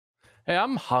Hey,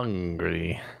 I'm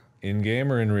hungry. In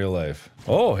game or in real life?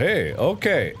 Oh, hey,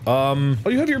 okay. Oh,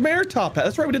 you have your mare top hat.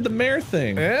 That's right, we did the mare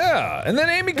thing. Yeah, and then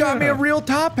Amy got me a real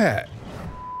top hat.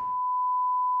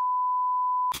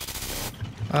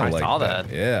 I like saw that.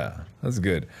 Yeah, that's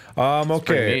good.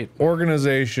 Okay,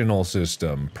 organizational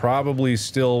system. Probably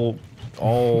still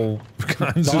all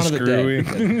kinds of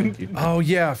screwy. Oh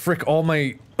yeah, frick, all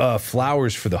my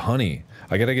flowers for the honey.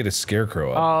 I gotta get a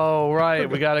scarecrow up. Oh right,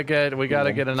 we gotta get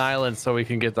an island so we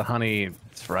can get the honey.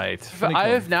 That's right. I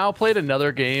have now played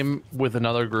another game with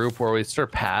another group where we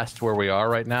surpassed where we are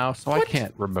right now, so I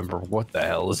can't remember what the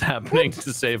hell is happening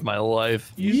to save my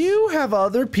life. You have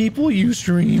other people you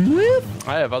stream with?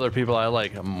 I have other people I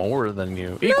like more than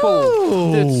you.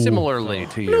 Similarly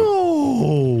to you.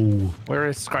 No. Where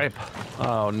is Scripe?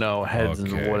 Oh no, heads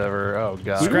and whatever. Oh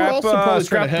god. Scrap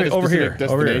over here.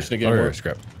 Over here,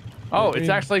 Scrap. Oh, it's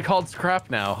actually called Scrap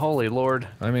now. Holy Lord.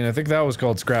 I mean, I think that was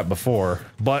called Scrap before.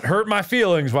 But hurt my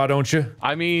feelings, why don't you?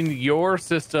 I mean, your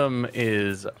system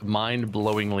is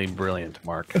mind-blowingly brilliant,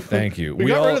 Mark. Thank you. We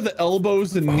got rid of the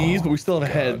elbows and knees, but we still have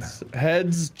heads.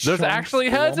 Heads, There's actually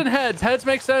heads and heads. Heads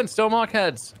make sense. Don't mock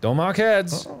heads. Don't mock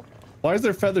heads. Why is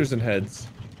there feathers in heads?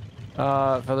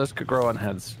 Feathers could grow on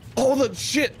heads. Oh, the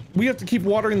shit! We have to keep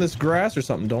watering this grass or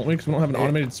something, don't we? Because we don't have an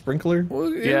automated sprinkler. Well,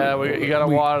 yeah, you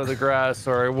gotta water the grass.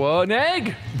 Sorry. Whoa, an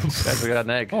egg! Guys, we got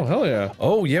an egg. Oh, hell yeah.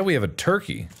 Oh, yeah, we have a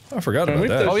turkey. I forgot about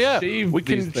that. Oh, yeah. We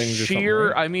can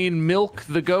shear, I mean, milk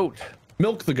the goat.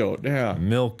 Milk the goat, yeah.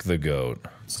 Milk the goat.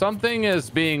 Something is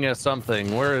being a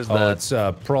something. Where is that? Oh, it's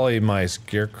probably my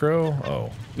scarecrow. Oh.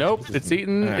 Nope, it's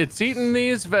eating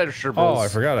these vegetables. Oh, I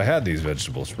forgot I had these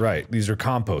vegetables. Right, these are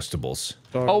compostables.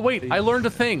 Oh wait, I learned a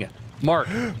thing. Mark,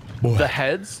 the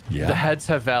heads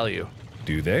have value.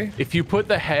 Do they? If you put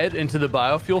the head into the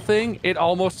biofuel thing, it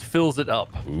almost fills it up.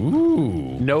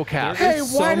 Ooh. No cap. Hey,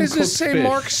 why does this say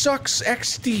Mark sucks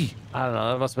XD? I don't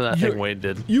know, that must have been that thing Wade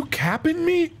did. You capping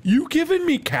me? You giving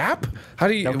me cap? How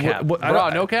do you? No cap. Bro,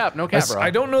 no cap, bro.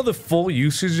 I don't know the full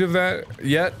usage of that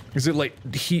yet. Is it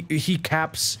like he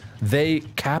caps, they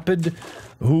capped,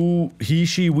 who, he,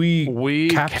 she, we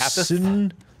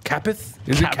capsin? Cappeth?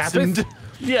 Is it cappeth?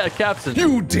 Yeah, capsin.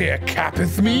 You dare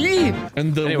cappeth me?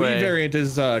 And the Wii variant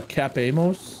is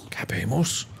capamos.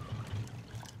 Capamos?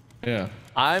 Yeah.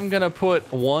 I'm gonna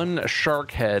put one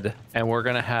shark head, and we're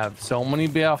gonna have so many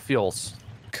biofuels.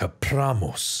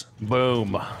 Capramos.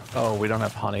 Boom. Oh, we don't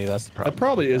have honey. That's the problem. That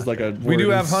probably is like a. We do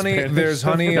have honey. Spanish. There's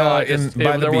honey by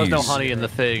the There was no bees. honey in the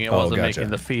thing. It wasn't making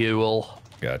the fuel.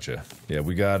 Gotcha. Yeah,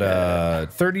 we got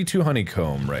 32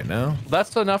 honeycomb right now.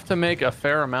 That's enough to make a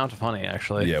fair amount of honey,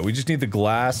 actually. Yeah, we just need the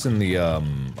glass and the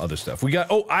other stuff. We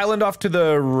got island off to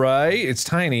the right. It's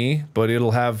tiny, but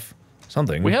it'll have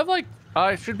something. We have like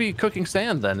it should be cooking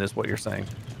sand then, is what you're saying.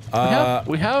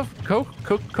 We have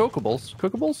cookables.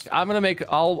 Cookables? I'm gonna make.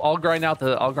 I'll grind out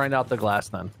the glass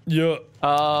then. Yeah.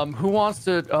 Who wants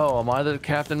to? Oh, am I the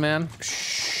captain, man?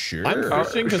 Sure. I'm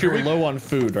fishing because we're low on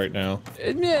food right now.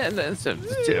 Yeah, it's a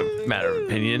matter of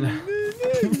opinion.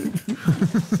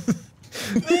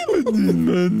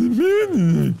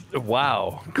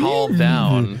 Wow, calm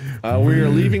down. We are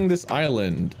leaving this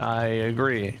island. I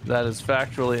agree. That is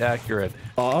factually accurate.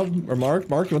 Or Mark,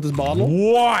 you want this bottle?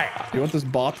 What? You want this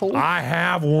bottle? I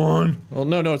have one. Well,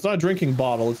 no, it's not a drinking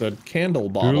bottle. It's a candle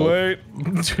bottle. Too late.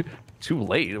 Too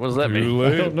late? What does that mean? Too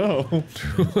late. I don't know.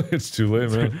 It's too late,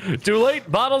 man. Too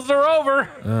late. Bottles are over.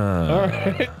 All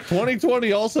right.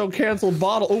 2020 also canceled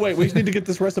bottle. Oh wait, we just need to get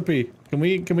this recipe. Can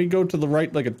we go to the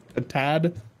right like a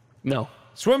tad? No.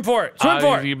 Swim for it. Swim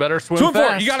for it. You better swim for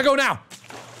fast. it. You gotta go now.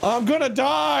 I'm gonna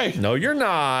die. No, you're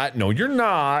not. No, you're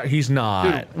not. He's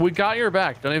not. Dude, we got your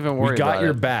back. Don't even worry. We got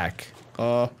your back.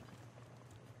 Okay,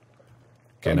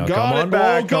 now come on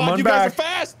back. Come on you back. guys are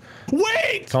fast.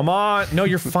 Wait! Come on. No,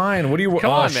 you're fine. What are you?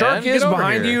 Come on, Shark man. is Get over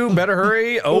behind here. you. Better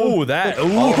hurry. Oh, that.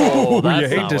 Oh, Ooh, that's you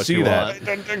hate not to what see you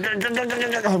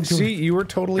that. want. See, you were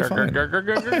totally fine.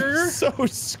 I'm so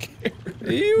scared.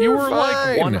 You were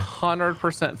like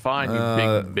 100% fine,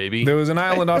 you big baby. There was an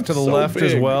island off to the left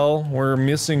as well. We're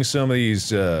missing some of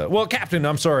these. Well, Captain,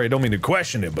 I'm sorry. I don't mean to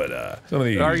question it, but some of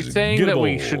these. Are you saying that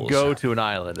we should go to an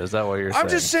island? Is that what you're saying? I'm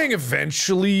just saying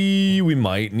eventually we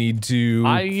might need to.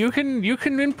 You can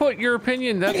input your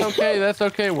opinion. That's okay. That's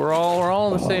okay. We're all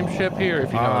on the same ship here, if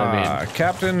you know what I mean.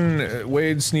 Captain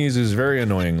Wade sneezes very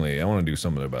annoyingly. I want to do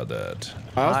something about that.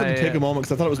 I also had to take a moment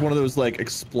because I thought it was one of those like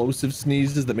explosive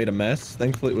sneezes that made a mess. was.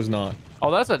 Thankfully, it was not.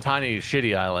 Oh, that's a tiny,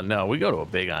 shitty island. No, we go to a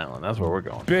big island. That's where we're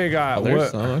going. Big island. Oh,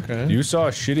 there's some. Okay. You saw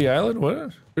a shitty island?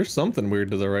 What? There's something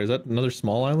weird to the right. Is that another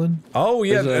small island? Oh,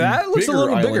 yeah. That looks a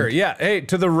little bigger. Yeah. Hey,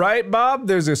 to the right, Bob,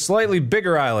 there's a slightly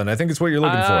bigger island. I think it's what you're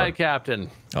looking for. Aye, Captain.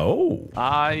 Oh.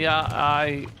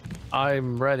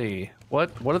 I'm ready.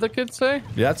 What do the kids say?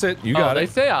 That's it. You got it. They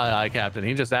say aye, Captain.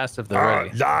 He just asked if they're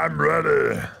ready. I'm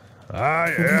ready.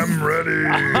 I am ready.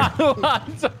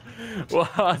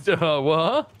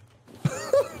 What?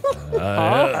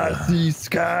 I see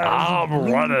skies.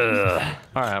 I'm ready.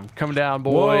 All right, I'm coming down,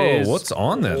 boys. Whoa, what's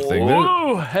on that thing?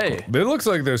 Whoa, hey. It looks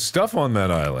like there's stuff on that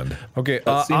island. Okay,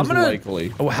 seems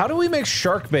likely. Oh, how do we make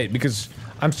shark bait? Because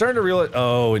I'm starting to realize.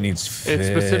 Oh, it needs fish. It's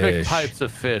specific types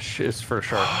of fish is for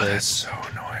shark bait. That's so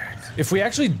annoying. If we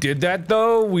actually did that,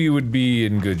 though, we would be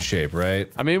in good shape, right?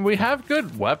 I mean, we have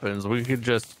good weapons. We could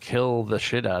just kill the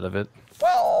shit out of it.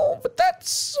 Well, but that's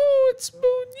so it's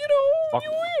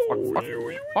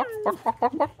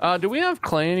do we have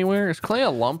clay anywhere? Is clay a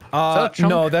lump?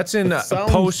 No, that's in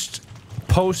post.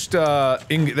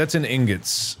 That's in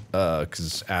ingots.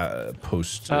 Because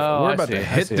post. We're about to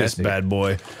hit this bad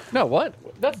boy. No, what?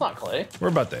 That's not clay. We're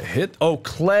about to hit. Oh,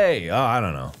 clay. Oh, I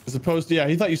don't know. As opposed to, yeah,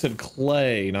 he thought you said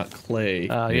clay, not clay.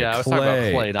 Yeah, I was talking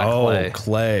about clay, not clay. Oh,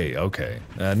 clay. Okay.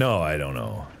 No, I don't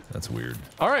know. That's weird.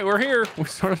 All right, we're here. We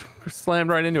sort of slammed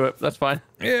right into it. That's fine.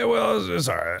 Yeah, well, it's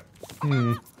all right.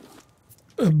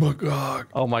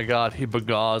 Oh my God, he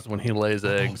begaws when he lays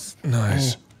eggs.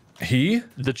 Nice. He?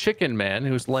 The chicken man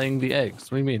who's laying the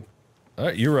eggs. What do you mean?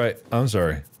 You're right. I'm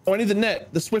sorry. Oh, I need the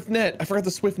net. The swift net. I forgot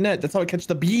the swift net. That's how I catch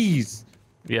the bees.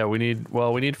 Yeah, we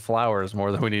need flowers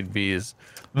more than we need bees.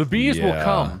 The bees will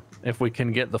come if we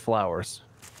can get the flowers.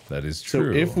 That is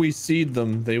true. So if we seed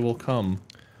them, they will come.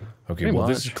 Okay, well,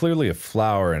 this is clearly a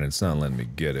flower, and it's not letting me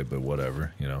get it, but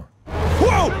whatever, you know.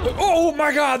 Whoa! Oh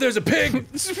my God, there's a pig!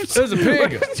 There's a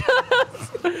pig!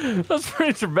 That's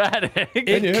pretty dramatic. It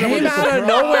came out of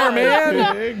nowhere,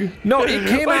 man! Pig. No, it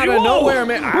came out of nowhere,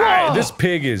 man! This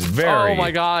pig is very... Oh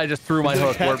my God, I just threw my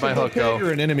hook. Where'd my hook go?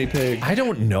 Or an enemy pig? I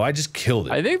don't know, I just killed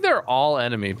it. I think they're all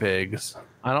enemy pigs.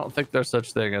 I don't think there's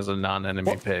such thing as a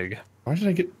non-enemy pig. Why did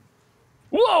I get...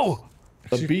 Whoa!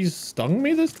 The bees stung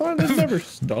me this time? They've never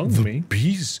stung me.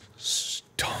 Bees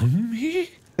stung me?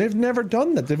 They've never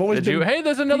done that. They've always been... Hey,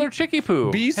 there's another chickie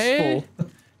poo. Beastful.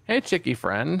 Hey, chickie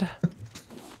friend.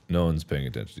 No one's paying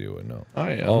attention to you, no.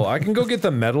 I am. Oh, I can go get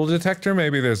the metal detector.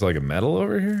 Maybe there's like a metal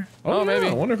over here. Oh, yeah, maybe.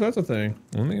 I wonder if that's a thing.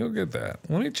 Let me go get that.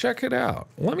 Let me check it out.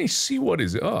 Let me see what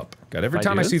is up. God, every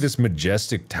time I see this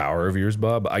majestic tower of yours,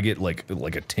 Bob, I get like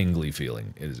a tingly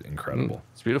feeling. It is incredible.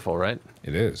 It's beautiful, right?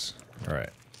 It is. All right.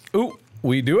 Ooh,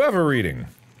 we do have a reading.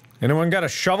 Anyone got a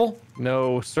shovel?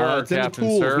 No, sir. It's in the Captain,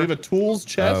 tools. sir. We have a tools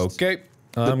chest. Okay.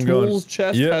 The tools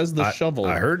chest has the shovel.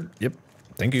 I heard. Yep.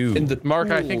 Thank you. In the Mark,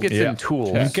 I think it's in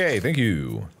tools. Chest. Okay, thank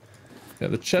you. Yeah,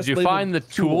 the chest. Did you find the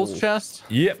tools chest?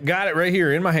 Yep, got it right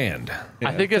here in my hand. Yeah,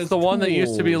 I think it's the one that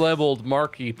used to be labeled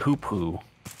Marky Poo Poo.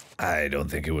 I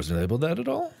don't think it was labeled that at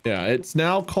all. Yeah, it's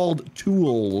now called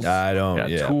tools. I don't.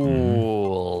 Yeah,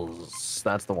 tools.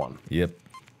 That's the one. Yep.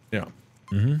 Yeah.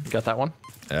 Got that one?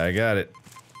 I got it.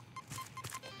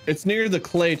 It's near the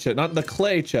clay chest, not the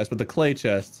clay chest, but the clay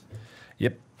chest.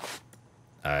 Yep.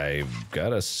 I've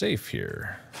got a safe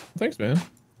here. Thanks, man.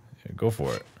 Yeah, go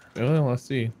for it. Well, let's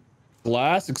see.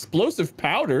 Glass, explosive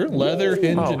powder, leather,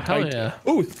 hinge, and titanium.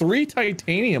 Ooh, 3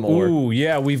 titanium ore. Ooh,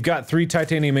 yeah, we've got 3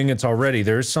 titanium ingots already.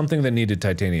 There's something that needed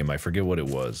titanium. I forget what it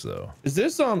was though. Is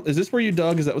this where you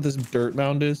dug? Is that what this dirt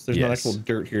mound is? There's not actual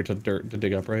dirt here to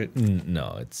dig up, right?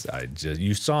 No,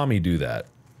 you saw me do that.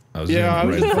 I was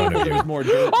right in front of you. There's more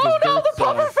dirt. Oh no, the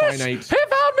pufferfish! Finite. He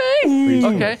found me!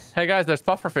 Okay, hey guys, there's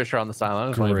pufferfish on this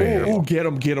island. Oh, get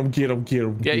him.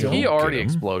 Yeah, he already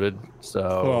exploded,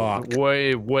 so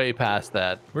way past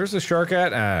that. Where's the shark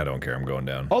at? I don't care, I'm going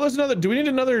down. Oh, there's another. Do we need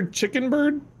another chicken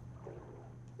bird?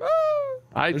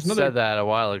 I said that a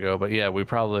while ago, but yeah, we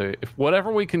probably, if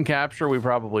whatever we can capture, we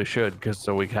probably should, because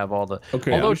so we have all the.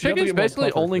 Okay. Although chickens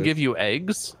basically only give you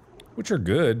eggs. Which are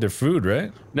good. They're food,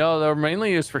 right? No, they're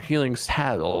mainly used for healing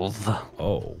saddles.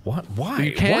 Oh, what? Why?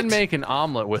 You can make an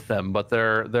omelet with them, but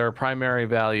their primary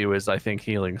value is, I think,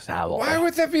 healing saddle. Why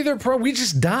would that be their We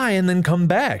just die and then come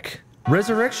back.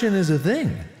 Resurrection is a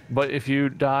thing. But if you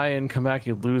die and come back,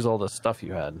 you lose all the stuff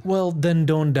you had. Well, then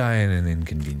don't die in an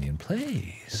inconvenient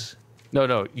place.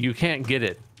 No, you can't get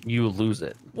it. You lose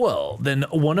it. Well, then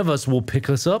one of us will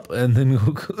pick us up and then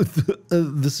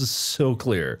this is so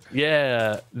clear.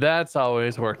 Yeah, that's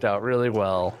always worked out really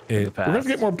well in the past. We're gonna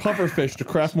get more pufferfish to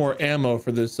craft more ammo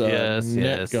for this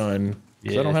net gun.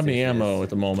 Yes, I don't have any ammo at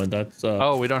the moment. That's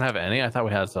oh, we don't have any? I thought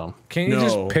we had some. Can't you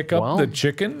just pick up the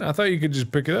chicken? I thought you could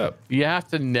just pick it up. You have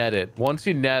to net it. Once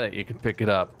you net it, you can pick it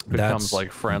up. It becomes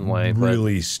like friendly.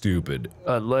 Really stupid.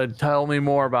 Tell me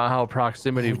more about how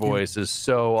proximity voice is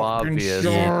so obvious.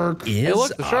 Shark hey,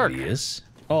 look, the shark. Obvious.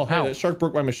 Oh, hey, that shark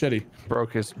broke my machete.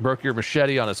 Broke your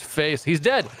machete on his face. He's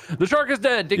dead. The shark is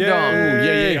dead. Ding dong.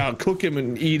 Yeah. Cook him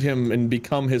and eat him and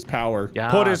become his power.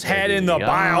 Yeah, put his head in the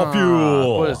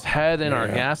biofuel. Put his head in our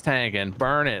gas tank and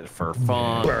burn it for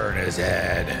fun. Burn his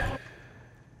head.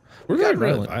 We're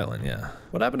that island, yeah.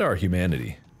 What happened to our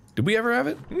humanity? Did we ever have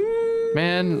it?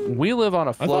 Man, we live on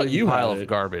a floating pile of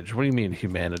garbage. What do you mean,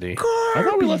 humanity? I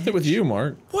thought we left it with you,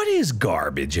 Mark. What is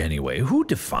garbage anyway? Who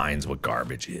defines what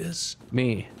garbage is?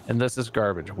 Me. And this is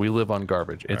garbage. We live on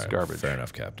garbage. It's garbage. Fair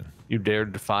enough, Captain. You dare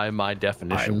defy my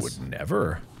definitions? I would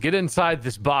never. Get inside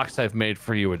this box I've made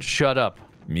for you and shut up.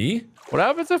 Me? What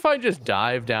happens if I just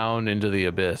dive down into the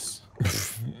abyss?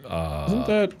 Isn't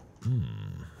that...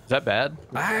 Is that bad?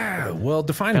 Well,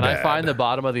 define Can bad. I find the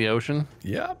bottom of the ocean?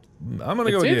 Yep. I'm gonna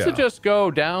go. It seems to just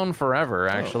go down forever,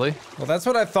 actually. Well, that's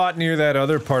what I thought near that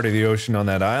other part of the ocean on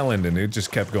that island, and it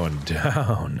just kept going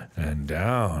down and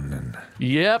down and.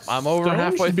 Yep, I'm over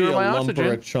halfway through my oxygen.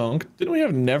 Or a chunk. Didn't we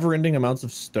have never-ending amounts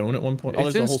of stone at one point?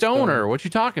 It's in Stoner. What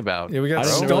you talking about? Yeah, we got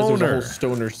Stoner. Stoner. There's a whole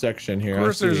Stoner section here. Of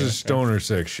course, there's a Stoner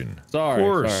section. Sorry.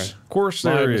 Of course,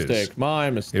 there is. My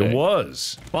mistake. It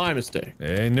was. My mistake.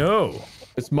 I know.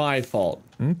 It's my fault.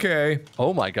 Okay.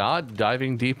 Oh my god,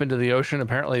 diving deep into the ocean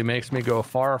apparently makes me go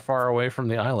far, far away from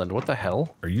the island. What the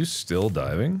hell? Are you still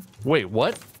diving? Wait,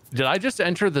 what? Did I just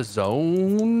enter the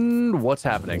zone? What's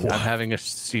happening? I'm having a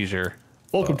seizure.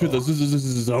 Welcome to the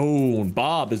zone.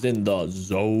 Bob is in the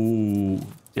zone.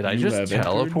 Did I just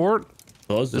teleport?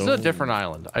 This is a different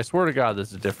island. I swear to God, this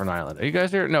is a different island. Are you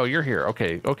guys here? No, you're here.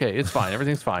 Okay, it's fine.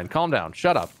 Everything's fine. Calm down.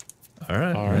 Shut up. All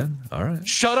right.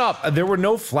 Shut up. There were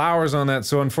no flowers on that,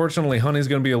 so unfortunately, honey's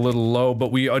going to be a little low.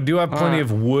 But we do have plenty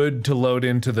of wood to load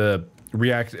into the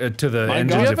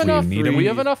engines if we need them. We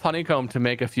have enough honeycomb to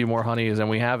make a few more honeys, and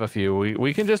we have a few.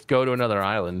 We can just go to another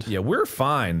island. Yeah, we're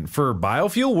fine for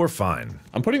biofuel. We're fine.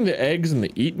 I'm putting the eggs in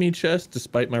the eat me chest,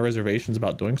 despite my reservations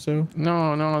about doing so.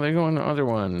 No, they go in the other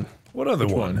one. What other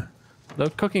one? The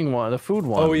cooking one, the food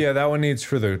one. Oh yeah, that one needs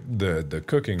for the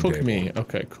cooking. Cook me.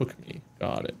 Okay, cook me.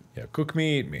 Got it. Yeah, cook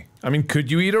me, eat me. I mean,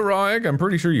 could you eat a raw egg? I'm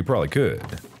pretty sure you probably could.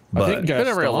 But I think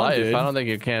in real life, I don't think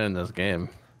you can in this game.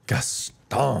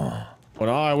 Gaston. When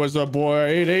I was a boy, I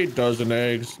ate 8 dozen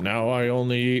eggs. Now I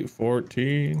only eat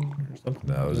 14 or something.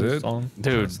 That was it.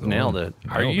 Dude, nailed it.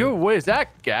 Are you? Wait, is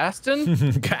that Gaston?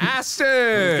 Gaston.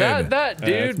 Is that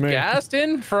dude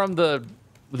Gaston from the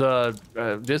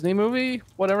Disney movie,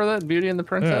 whatever that Beauty and the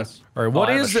Princess? Yeah. All right, what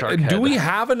is do we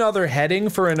have another heading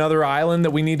for another island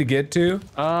that we need to get to?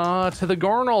 To the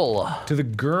Gurnal. To the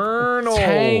Gurnal.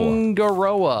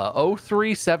 Tangaroa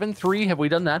 0373. Have we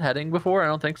done that heading before? I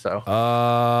don't think so.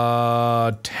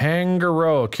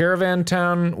 Tangaroa. Caravan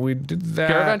Town, we did that.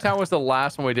 Caravan Town was the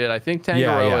last one we did. I think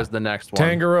Tangaroa is the next one.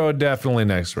 Tangaroa definitely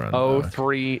next run.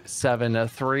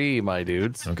 0373, my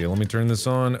dudes. Okay, let me turn this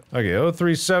on. Okay,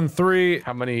 0373.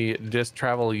 How many disc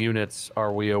travel units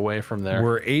are we away from there?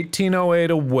 We're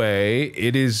 1808 away.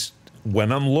 It is,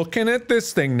 when I'm looking at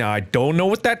this thing now, I don't know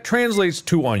what that translates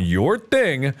to on your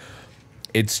thing.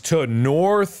 It's to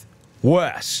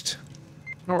northwest.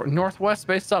 Northwest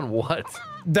based on what?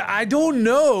 I don't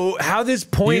know how this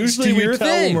points to your thing. Usually we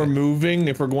tell when we're moving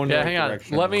if we're going the right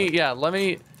direction. Let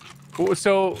me.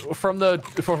 So from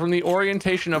the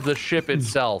orientation of the ship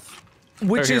itself.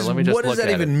 What does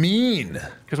that even mean?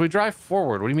 Because we drive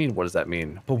forward. What do you mean? What does that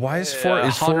mean? But why is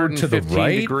forward to the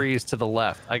right? Degrees to the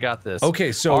left. I got this.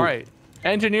 Okay, so all right.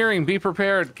 Engineering, be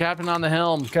prepared. Captain on the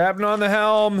helm. Captain on the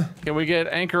helm. Can we get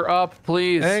anchor up,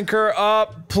 please? Anchor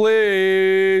up,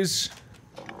 please.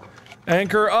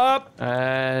 Anchor up.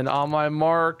 And on my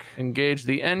mark, engage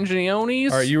the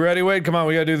engines. All right, you ready, Wade? Come on,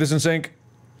 we gotta do this in sync.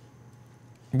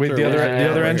 With the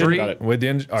other engine. 3, with the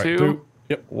engine. All right,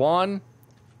 2, 1.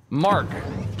 Mark.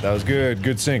 That was good.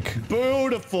 Good sync.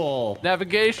 Beautiful.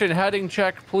 Navigation heading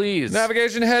check, please.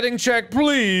 Navigation heading check,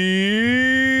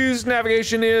 please.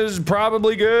 Navigation is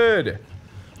probably good.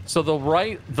 So the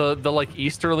like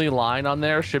easterly line on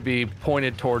there should be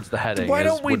pointed towards the heading. Why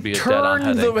don't we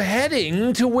turn the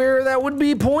heading to where that would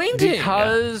be pointing?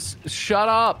 Because shut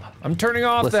up. I'm turning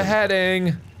off the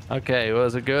heading. Okay,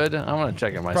 was it good? I'm gonna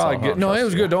check it myself. Probably good. No, it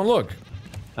was good. Don't look.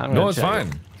 No, it's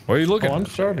fine. What are you looking? Oh, I'm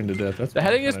starving to death. That's the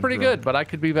heading is pretty good, but I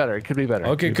could be better. It could be better.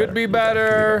 Okay, could be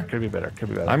better. Could be better. Could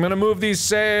be better. I'm gonna move these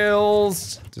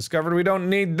sails. Discovered we don't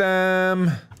need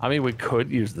them. I mean, we could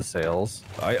use the sails.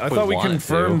 I thought we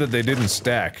confirmed that they didn't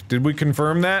stack. Did we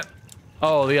confirm that?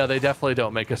 Oh yeah, they definitely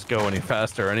don't make us go any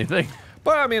faster or anything.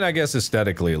 But I mean, I guess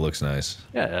aesthetically it looks nice.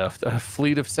 Yeah, a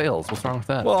fleet of sails. What's wrong with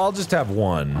that? Well, I'll just have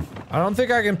one. I don't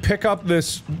think I can pick up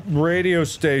this radio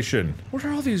station. What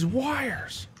are all these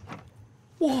wires?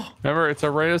 Whoa. Remember, it's a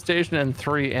radio station and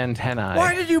 3 antennae.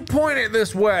 Why did you point it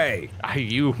this way?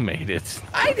 You made it.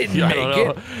 I didn't make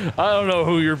it. I don't know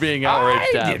who you're being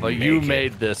outraged at, but you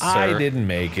made this, sir. I didn't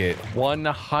make it.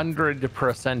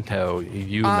 100%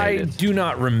 you made it. I do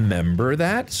not remember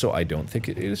that, so I don't think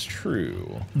it is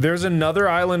true. There's another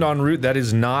island en route that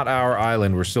is not our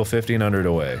island. We're still 1,500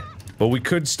 away. But we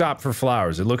could stop for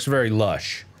flowers. It looks very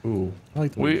lush. Ooh, I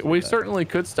like the we certainly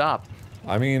could stop.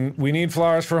 I mean, we need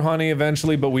flowers for honey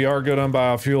eventually, but we are good on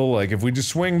biofuel. Like, if we just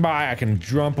swing by, I can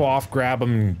jump off, grab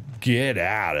them, and get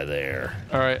out of there.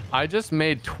 All right, I just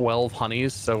made 12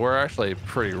 honeys, so we're actually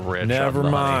pretty rich. Never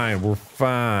mind, we're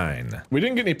fine. We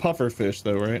didn't get any puffer fish,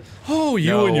 though, right? Oh,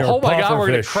 you and your puffer fish. Oh my god, we're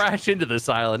gonna crash into this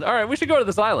island. All right, we should go to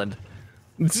this island.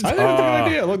 I think that's a good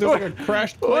idea. Look, there's like a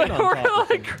crashed plane on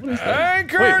top. Anchor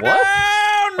Wait, what?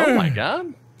 down! Oh my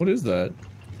god. What is that?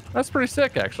 That's pretty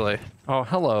sick, actually. Oh,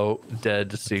 hello,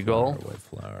 dead seagull.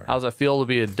 Flower. How's it feel to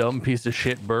be a dumb piece of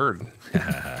shit bird?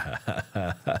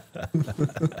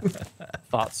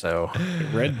 Thought so.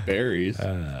 Red berries.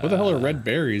 What the hell are red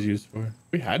berries used for?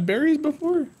 We had berries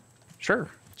before? Sure.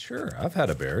 Sure, I've had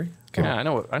a berry. Okay. Yeah,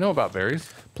 I know about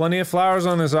berries. Plenty of flowers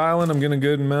on this island. I'm getting a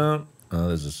good amount.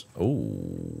 This is... Oh,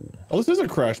 this is a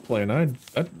crash plane.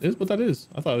 That is what that is.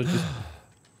 I thought it was just...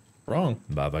 wrong.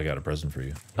 Bob, I got a present for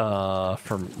you. For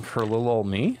little old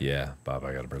me? Yeah, Bob,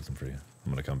 I got a present for you.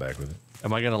 I'm gonna come back with it.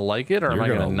 Am I gonna like it or am I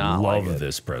gonna not like it? Love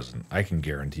this present. I can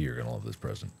guarantee you're gonna love this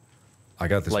present. I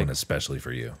got this one especially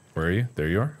for you. Where are you? There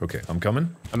you are. Okay, I'm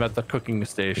coming. I'm at the cooking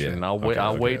station. Yeah.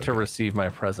 I'll wait to receive my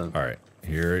present. All right,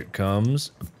 here it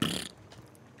comes.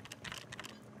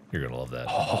 You're gonna love that.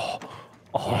 Oh,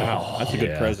 wow, that's a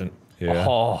good present. Yeah.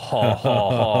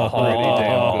 Pretty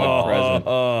damn good present.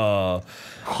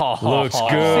 Looks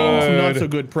good. I've seen some not so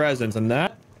good presents, and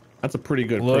that's a pretty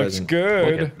good present. Looks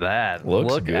good. Look at that.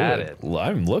 Look good. At it.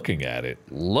 I'm looking at it.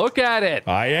 Look at it.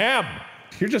 I am.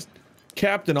 You're just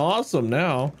Captain Awesome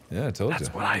now. Yeah, I told you.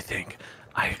 That's what I think.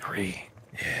 I agree.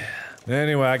 Yeah.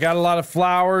 Anyway, I got a lot of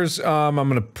flowers. I'm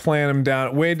gonna plant them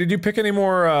down. Wait, did you pick any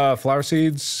more flower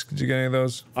seeds? Did you get any of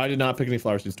those? I did not pick any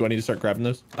flower seeds. Do I need to start grabbing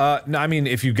those? No, I mean,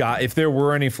 if there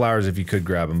were any flowers, if you could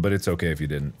grab them, but it's okay if you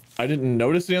didn't. I didn't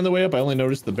notice any on the way up. I only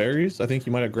noticed the berries. I think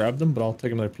you might have grabbed them, but I'll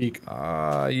take another peek.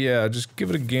 Yeah, just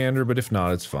give it a gander, but if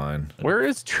not, it's fine. Where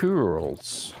is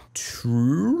Churls?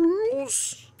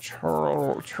 Churls?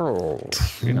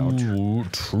 Churls. You know,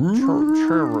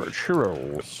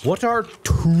 churls. What are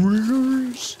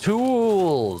tools?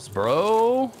 Tools,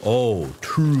 bro. Oh,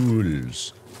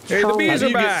 tools. Hey, the bees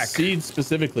are back. Seeds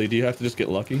specifically, do you have to just get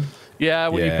lucky? Yeah,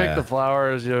 when you pick the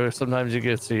flowers, sometimes you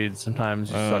get seeds, sometimes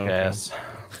you suck ass.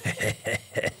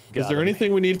 Is there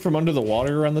anything we need from under the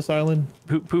water around this island?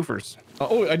 Poofers.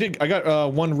 I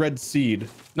got one red seed.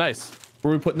 Nice.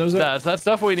 Where are we putting those at? That's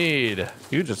stuff we need.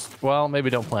 Well,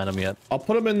 maybe don't plant them yet. I'll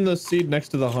put them in the seed next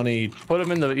to the honey. Put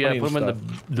them in the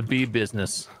the bee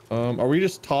business. Are we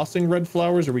just tossing red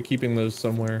flowers, or are we keeping those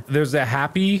somewhere? There's a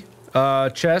happy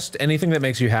chest. Anything that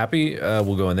makes you happy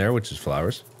will go in there, which is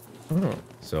flowers. Oh.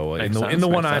 So in the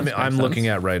one I'm looking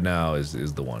at right now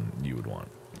is the one you would want.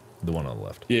 The one on the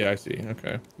left. Yeah, I see.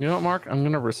 Okay. You know what, Mark? I'm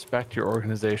gonna respect your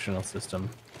organizational system.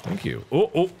 Thank you.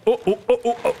 Oh,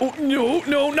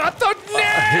 no, not the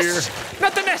nest!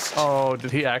 Not the nest! Oh, did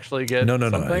he actually get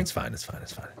something? No, it's fine. It's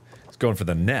going for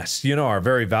the nest. You know, our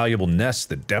very valuable nest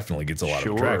that definitely gets a lot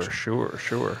of attraction.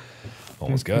 Sure.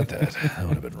 Almost got that. That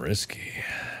would have been risky.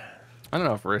 I don't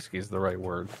know if risky is the right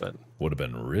word, but... Would have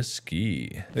been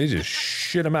risky. They just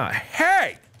shit him out.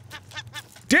 Hey!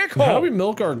 Dickhole! How do we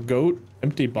milk our goat?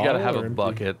 Empty bottle? You gotta have a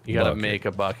bucket. You gotta make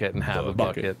a bucket and have a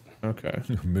bucket. Okay.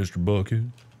 Mr. Bucket,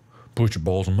 put your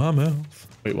balls in my mouth.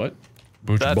 Wait, what?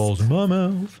 Put your balls in my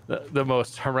mouth. The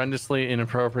most horrendously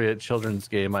inappropriate children's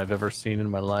game I've ever seen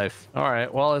in my life. All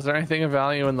right, well, is there anything of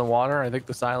value in the water? I think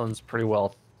this island's pretty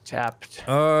well tapped.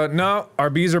 No,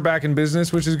 our bees are back in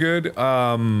business, which is good.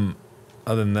 Other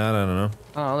than that, I don't know.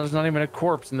 Oh, there's not even a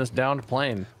corpse in this downed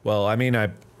plane. Well, I mean, I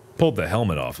pulled the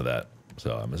helmet off of that,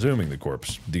 So I'm assuming the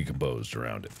corpse decomposed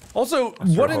around it. Also,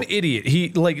 what an idiot. He,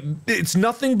 like, it's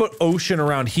nothing but ocean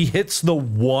around. He hits the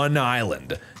one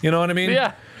island. You know what I mean?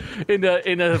 Yeah. In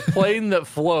a plane that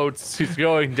floats, he's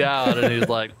going down, and he's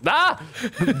like,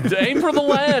 aim for the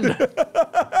land.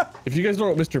 If you guys know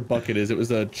what Mr. Bucket is, it was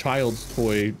a child's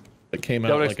toy that came out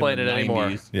Don't like explain in the it 90s.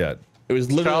 anymore. Yeah. It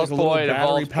was literally Child's like a little toy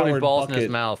involves putting battery-powered balls bucket. in his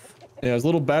mouth. Yeah, it was a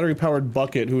little battery-powered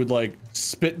bucket who would like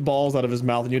spit balls out of his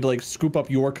mouth, and you had to like scoop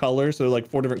up your color, so like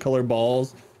 4 different color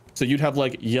balls. So you'd have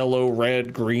like yellow,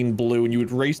 red, green, blue, and you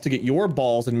would race to get your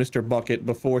balls in Mr. Bucket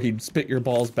before he'd spit your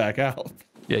balls back out.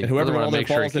 Yeah, and whoever got all their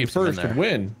balls in first would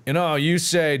win. You know, you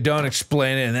say don't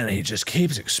explain it, and then he just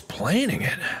keeps explaining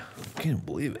it. I can't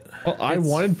believe it. Well, I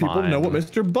wanted people to know what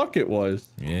Mr. Bucket was.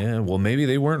 Yeah, well, maybe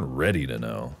they weren't ready to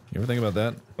know. You ever think about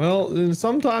that? Well,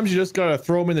 sometimes you just gotta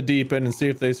throw them in the deep end and see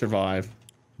if they survive.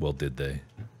 Well, did they?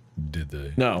 Did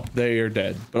they? No, they are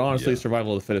dead. But honestly,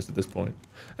 survival of the fittest at this point.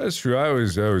 That's true. I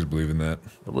always believe in that.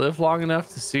 Live long enough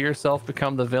to see yourself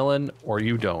become the villain, or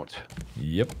you don't.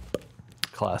 Yep.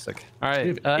 Classic. All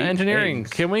right, engineering.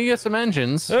 Can we get some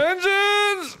engines?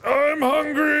 Engines! I'm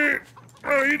hungry.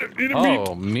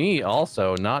 Oh, me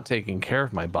also not taking care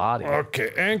of my body.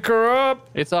 Okay, anchor up.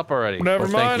 It's up already. Never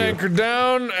mind. Anchor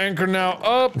down. Anchor now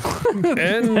up.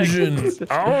 Engines.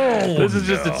 Oh, this is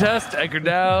just a test. Anchor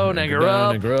down. Anchor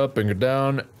up. Anchor up. Anchor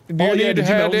down. Oh yeah, did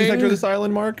you metal detector this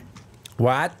island, Mark?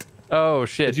 What? Oh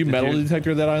shit! Did you metal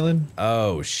detector that island?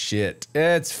 Oh shit!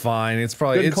 It's fine. It's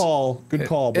probably good call. Good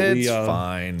call. But it's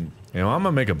fine. You know, I'm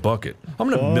gonna make a bucket. I'm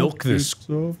gonna milk this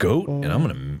goat, and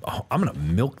I'm gonna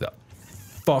milk the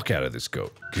fuck out of this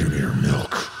goat. Give me your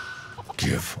milk.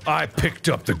 Give. I picked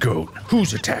up the goat.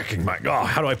 Who's attacking my? Oh,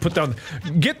 how do I put down?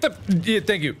 Get the. Yeah,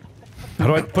 thank you. How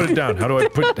do I put it down? How do I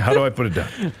put it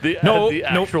down? The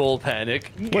actual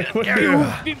panic.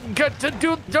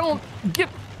 Don't get.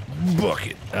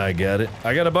 Bucket. I got it.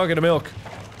 I got a bucket of milk.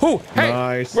 Oh, hey!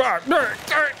 Nice. No!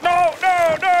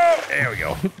 There we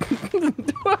go.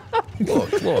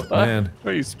 Look, man.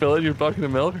 Are you spilling your bucket of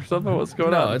milk or something? What's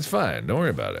going on? No, it's fine. Don't worry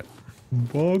about it.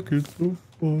 Bucket's so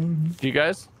fun. You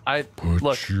guys, I don't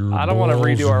want to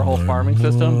redo our whole farming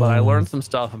system, but I learned some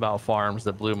stuff about farms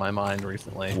that blew my mind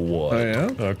recently. What? Oh, yeah?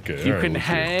 Okay. You can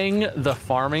hang the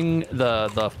farming,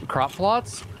 the crop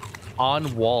plots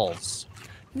on walls.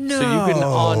 No. So you can,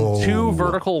 on 2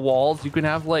 vertical walls, you can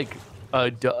have like a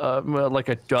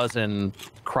dozen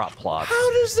crop plots.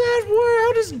 How does that work?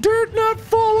 How does dirt not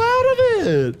fall out of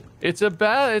it? It's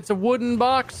a wooden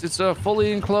box. It's a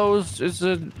fully enclosed.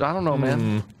 I don't know,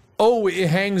 man. Oh, it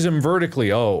hangs them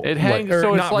vertically. Oh, it hangs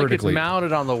so it's like vertically. It's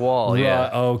mounted on the wall. Right. Yeah.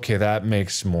 Okay, that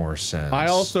makes more sense. I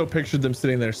also pictured them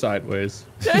sitting there sideways.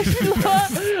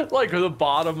 Like the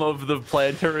bottom of the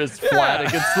planter is flat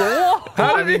against the wall.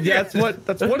 I mean, that's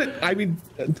what it. I mean,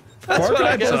 that's what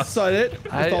I both said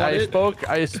it.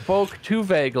 I spoke too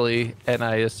vaguely, and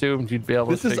I assumed you'd be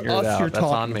able to figure it out. This is us you're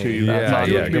talking to.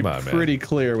 Yeah, come on, man. Pretty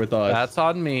clear with us. That's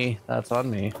on me. That's on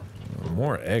me.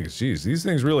 More eggs. Jeez, these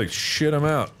things really shit them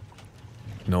out.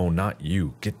 No, not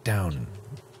you. Get down,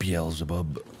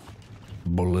 Beelzebub.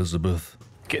 Belizabeth.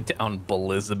 Get down,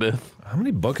 Belizabeth. How many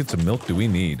buckets of milk do we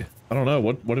need? I don't know.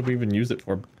 What did we even use it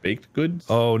for? Baked goods?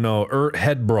 Oh no,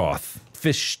 head broth.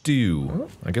 Fish stew. Huh?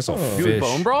 I guess I'll fish. Dude,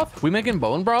 bone broth? We making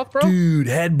bone broth, bro? Dude,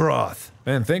 head broth.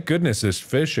 Man, thank goodness this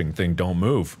fishing thing don't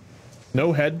move.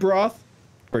 No head broth?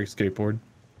 Break skateboard.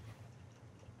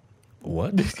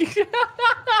 What?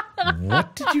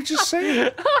 What did you just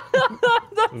say?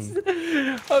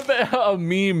 That's a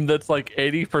meme that's like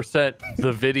 80%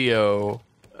 the video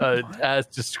as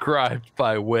described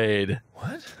by Wade.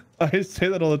 What? I say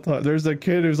that all the time. There's a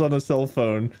kid who's on a cell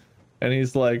phone and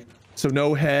he's like, so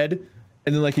no head?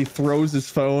 And then like he throws his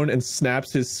phone and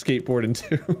snaps his skateboard in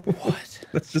 2. What?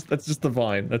 That's just the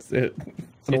Vine. That's it.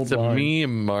 It's a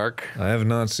meme, Mark. I have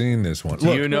not seen this one.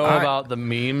 Do you know about the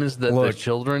memes that the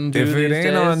children do these days? If it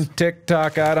ain't on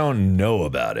TikTok, I don't know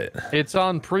about it. It's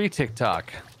on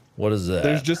pre-TikTok. What is that?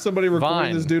 There's just somebody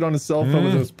recording this dude on his cell phone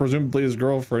with his, presumably his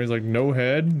girlfriend. He's like, no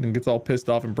head, and gets all pissed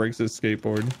off and breaks his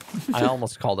skateboard. I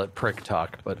almost called it Prick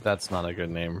Talk, but that's not a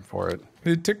good name for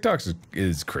it. TikTok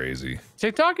is crazy.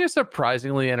 TikTok is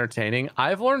surprisingly entertaining.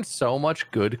 I've learned so much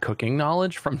good cooking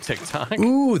knowledge from TikTok.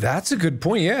 Ooh, that's a good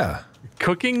point. Yeah.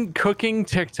 Cooking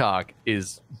TikTok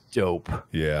is dope.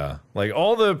 Yeah. Like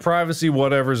all the privacy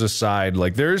whatevers aside,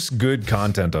 like there's good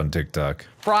content on TikTok.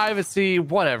 Privacy,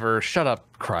 whatever. Shut up,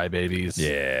 crybabies.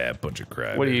 Yeah, bunch of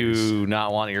crybabies. What do you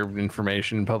not want your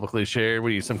information publicly shared? What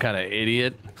are you, some kind of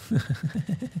idiot?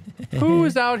 Who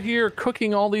is out here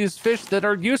cooking all these fish that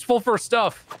are useful for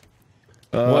stuff?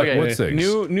 What things?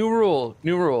 New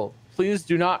rule. Please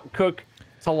do not cook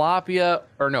tilapia,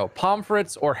 or no,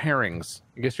 pomfrets or herrings.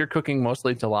 I guess you're cooking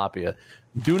mostly tilapia.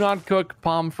 Do not cook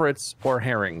pomfrets or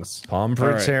herrings.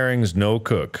 Pomfrets, herrings, no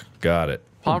cook. Got it.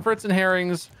 Pomfrets and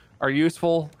herrings are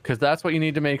useful because that's what you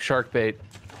need to make shark bait.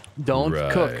 Don't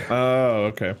cook. Oh,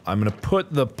 okay. I'm gonna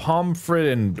put the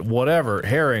pomfret and whatever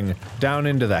herring down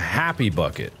into the happy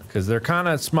bucket because they're kind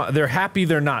of they're happy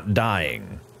they're not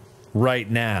dying right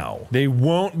now. They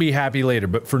won't be happy later,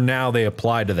 but for now they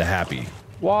apply to the happy.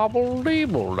 Wobble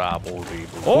deeble dobble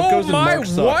deeble. Oh my!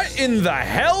 What in the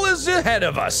hell is ahead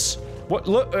of us? What?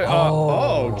 Look!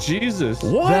 Oh Jesus!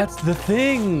 What? That's the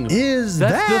thing. Is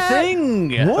that's the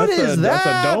thing? What is that?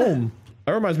 That's a dome.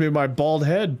 That reminds me of my bald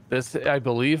head. This, I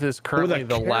believe, is currently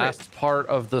the last part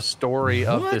of the story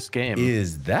of this game.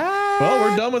 Is that? Well,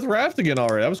 we're done with Raft again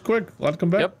already. That was quick. A lot to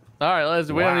come back. Yep. All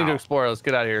right, we don't need to explore. Let's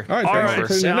get out of here. All right,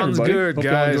 sounds good, Hope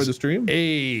guys. enjoyed the stream.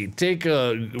 Hey, take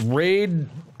a raid.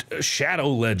 Shadow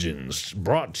Legends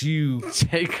brought to you.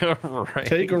 Take a raid.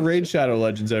 Take a raid, Shadow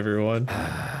Legends, everyone.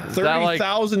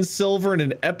 30,000 silver and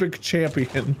an epic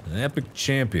champion. An epic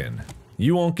champion.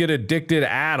 You won't get addicted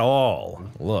at all.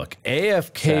 Look,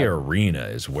 AFK Arena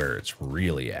is where it's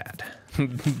really at.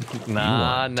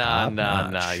 Nah.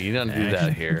 You don't do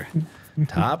that here.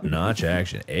 Top-notch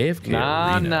action. AFK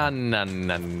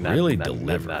Arena. Really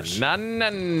delivers. I'm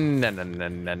a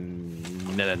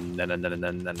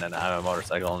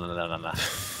motorcycle.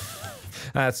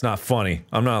 That's not funny.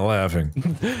 I'm not laughing.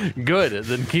 Good.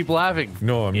 Then keep laughing.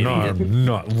 No, I'm not. I'm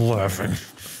not laughing.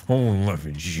 I'm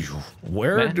laughing at you.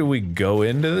 Where do we go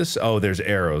into this? Oh, there's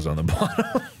arrows on the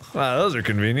bottom. Wow, those are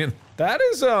convenient. That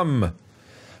is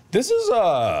this is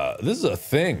a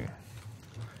thing.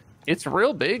 It's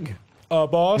real big.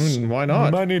 Boss. Why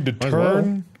not? I need to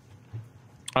turn.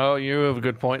 Oh, you have a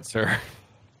good point, sir.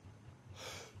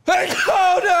 Hey,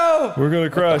 oh no! We're gonna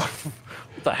crash.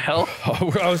 What the hell?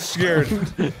 Oh, I was scared.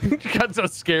 You got so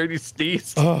scared you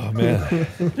sneezed. Oh man.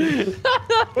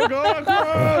 We're gonna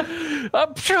crash!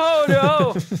 Oh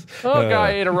no! Oh,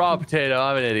 guy ate a raw potato.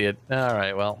 I'm an idiot. All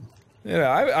right, well.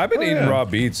 Yeah, I've been eating raw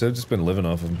beets. I've just been living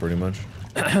off of them pretty much.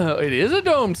 It is a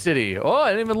dome city. Oh,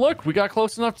 I didn't even look. We got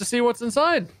close enough to see what's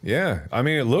inside. Yeah, I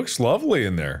mean, it looks lovely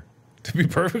in there. To be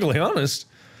perfectly honest,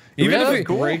 Even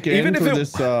if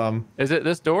this, is it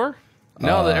this door?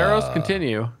 No, the arrows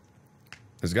continue.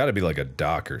 There's got to be like a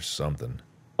dock or something.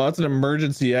 Oh, that's an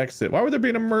emergency exit. Why would there be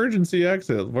an emergency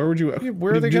exit? Where would you?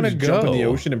 Where are they gonna go? Jump in the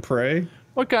ocean and pray?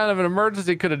 What kind of an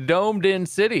emergency could a domed-in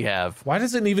city have? Why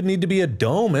does it even need to be a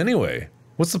dome anyway?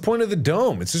 What's the point of the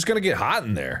dome? It's just gonna get hot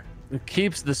in there. It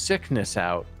keeps the sickness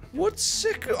out. What's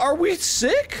sick? Are we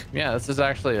sick? Yeah, this is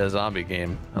actually a zombie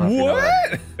game.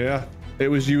 What? Yeah, it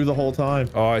was you the whole time.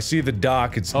 Oh, I see the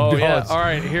dock. It's all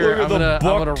right, here. Look at the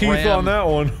buck teeth on that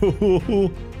one.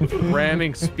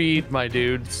 Ramming speed, my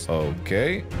dudes.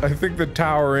 Okay, I think the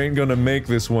tower ain't gonna make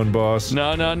this one, boss.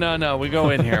 No. We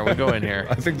go in here. We go in here.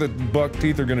 I think the buck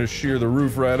teeth are gonna shear the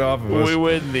roof right off of us. We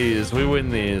win these. We win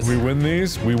these. We win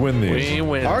these. We win these. We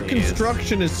win. Our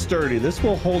construction is sturdy. This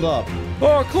will hold up.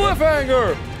 Oh,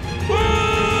 cliffhanger!